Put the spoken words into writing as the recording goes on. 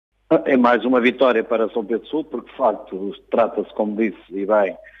É mais uma vitória para São Pedro Sul, porque de facto trata-se, como disse, e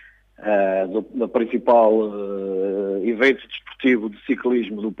bem, do principal evento desportivo de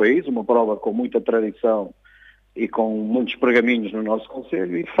ciclismo do país, uma prova com muita tradição e com muitos pergaminhos no nosso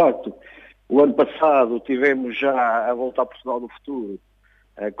concelho, e de facto, o ano passado tivemos já a Volta a Portugal do Futuro,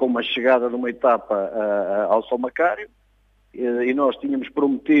 com uma chegada de uma etapa ao São Macário, e nós tínhamos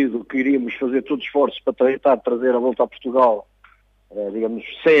prometido que iríamos fazer todos os esforços para tentar trazer a Volta a Portugal, digamos,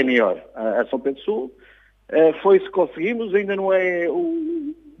 sénior a São Pedro Sul. Foi se conseguimos, ainda não é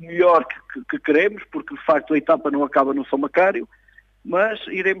o melhor que queremos, porque de facto a etapa não acaba no São Macário, mas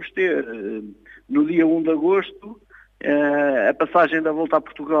iremos ter no dia 1 de agosto a passagem da Volta a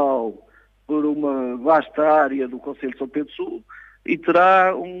Portugal por uma vasta área do concelho de São Pedro Sul e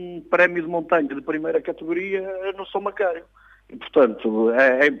terá um prémio de montanha de primeira categoria no São Macário. E, portanto,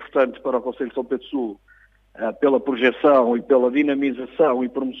 é importante para o concelho de São Pedro Sul, pela projeção e pela dinamização e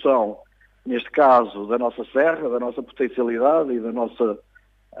promoção, neste caso, da nossa serra, da nossa potencialidade e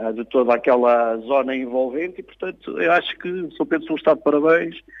de toda aquela zona envolvente, e, portanto, eu acho que São Pedro Sul está de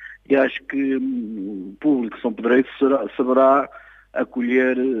parabéns e acho que o público de São Pedro saberá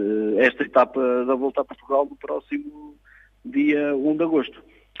acolher esta etapa da Volta a Portugal no próximo dia 1 de agosto.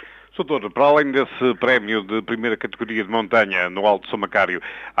 Doutor, para além desse prémio de primeira categoria de montanha no Alto São Macário,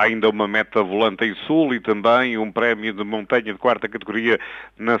 há ainda uma meta volante em Sul e também um prémio de montanha de quarta categoria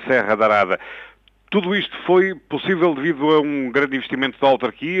na Serra da Arada. Tudo isto foi possível devido a um grande investimento da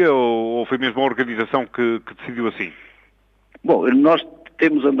autarquia ou foi mesmo a organização que decidiu assim? Bom, nós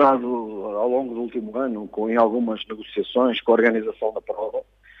temos andado ao longo do último ano em algumas negociações com a organização da prova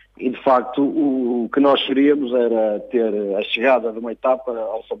e, de facto, o que nós queríamos era ter a chegada de uma etapa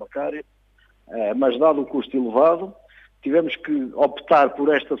ao São Macário, mas dado o custo elevado, tivemos que optar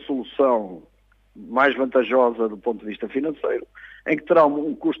por esta solução mais vantajosa do ponto de vista financeiro, em que terá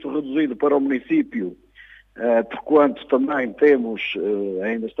um custo reduzido para o município, porquanto também temos,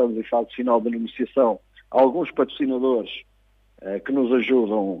 ainda estamos em fase final de negociação, alguns patrocinadores que nos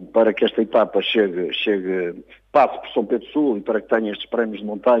ajudam para que esta etapa passe por São Pedro Sul e para que tenha estes prémios de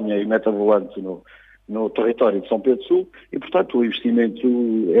montanha e meta volante no território de São Pedro Sul e, portanto, o investimento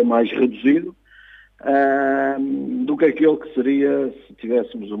é mais reduzido do que aquele que seria se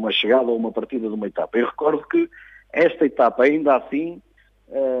tivéssemos uma chegada ou uma partida de uma etapa. Eu recordo que esta etapa, ainda assim,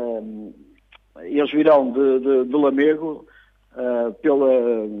 eles virão de Lamego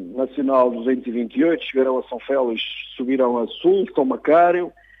pela Nacional 228, chegarão a São Félix, subirão a Sul, São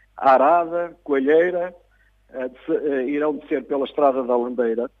Macário, Arada, Coalheira, irão descer pela Estrada da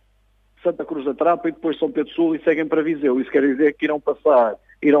Landeira, Santa Cruz da Trapa e depois São Pedro Sul e seguem para Viseu. Isso quer dizer que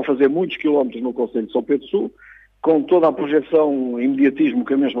irão fazer muitos quilómetros no concelho de São Pedro Sul, com toda a projeção e imediatismo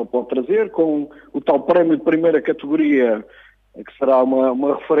que a mesma pode trazer, com o tal prémio de primeira categoria, que será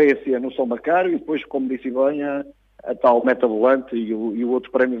uma referência no São Macário, e depois, como disse bem, a tal meta volante e o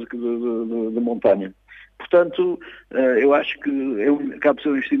outro prémio de montanha. Portanto, eu acho que acaba por ser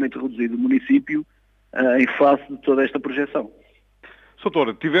um investimento reduzido do município em face de toda esta projeção.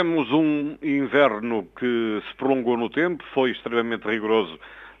 Doutor, tivemos um inverno que se prolongou no tempo, foi extremamente rigoroso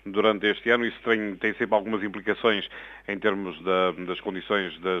durante este ano. Isso tem sempre algumas implicações em termos das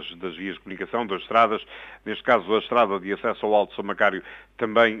condições das vias de comunicação, das estradas. Neste caso, a estrada de acesso ao Alto São Macário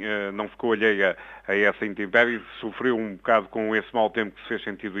também não ficou alheia a essa intempérie, sofreu um bocado com esse mau tempo que se fez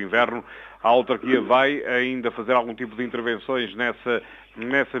sentido o inverno. A autarquia vai ainda fazer algum tipo de intervenções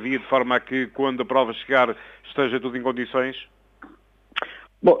nessa via, de forma a que, quando a prova chegar, esteja tudo em condições?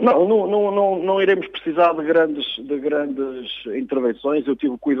 Bom, não iremos precisar de grandes intervenções. Eu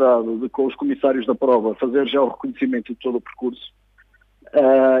tive cuidado de, com os comissários da prova, fazer já o reconhecimento de todo o percurso.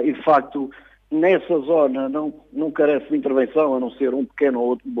 E, de facto, nessa zona não carece de intervenção, a não ser um pequeno ou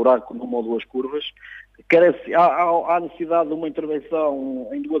outro buraco numa ou duas curvas. Há necessidade de uma intervenção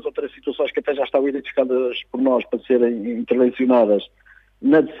em duas ou três situações que até já estavam identificadas por nós para serem intervencionadas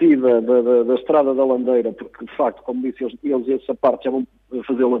na descida da Estrada da Landeira, porque, de facto, como disse, eles essa parte já vão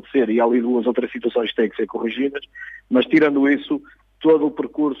fazê-la descer e há ali duas ou três situações que têm que ser corrigidas, mas, tirando isso, todo o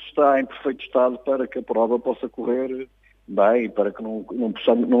percurso está em perfeito estado para que a prova possa correr bem e para que não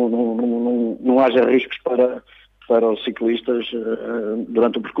haja riscos para os ciclistas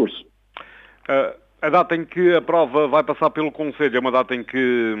durante o percurso. A data em que a prova vai passar pelo Concelho é uma data em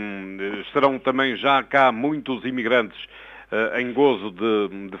que estarão também já cá muitos imigrantes em gozo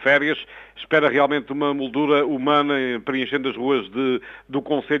de férias. Espera realmente uma moldura humana preenchendo as ruas do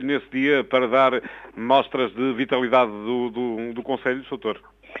Concelho nesse dia para dar mostras de vitalidade do Concelho, doutor?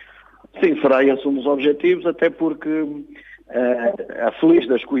 Sim, será esse um dos objetivos, até porque a feliz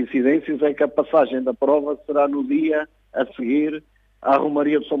das coincidências é que a passagem da prova será no dia a seguir à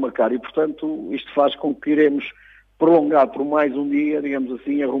Romaria de São Macário. E, portanto, isto faz com que iremos prolongar por mais um dia, digamos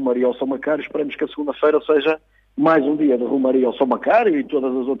assim, a Romaria ao São Macário. Esperamos que a segunda-feira seja mais um dia de Romaria ao São Macário e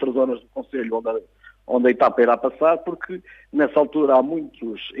todas as outras zonas do Conselho onde a etapa irá passar, porque nessa altura há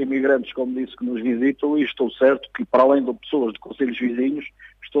muitos imigrantes, como disse, que nos visitam, e estou certo que, para além de pessoas de concelhos vizinhos,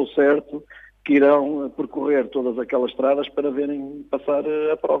 estou certo que irão percorrer todas aquelas estradas para verem passar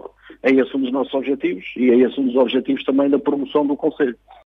a prova. É esse um dos nossos objetivos e é esse um dos objetivos também da promoção do Conselho.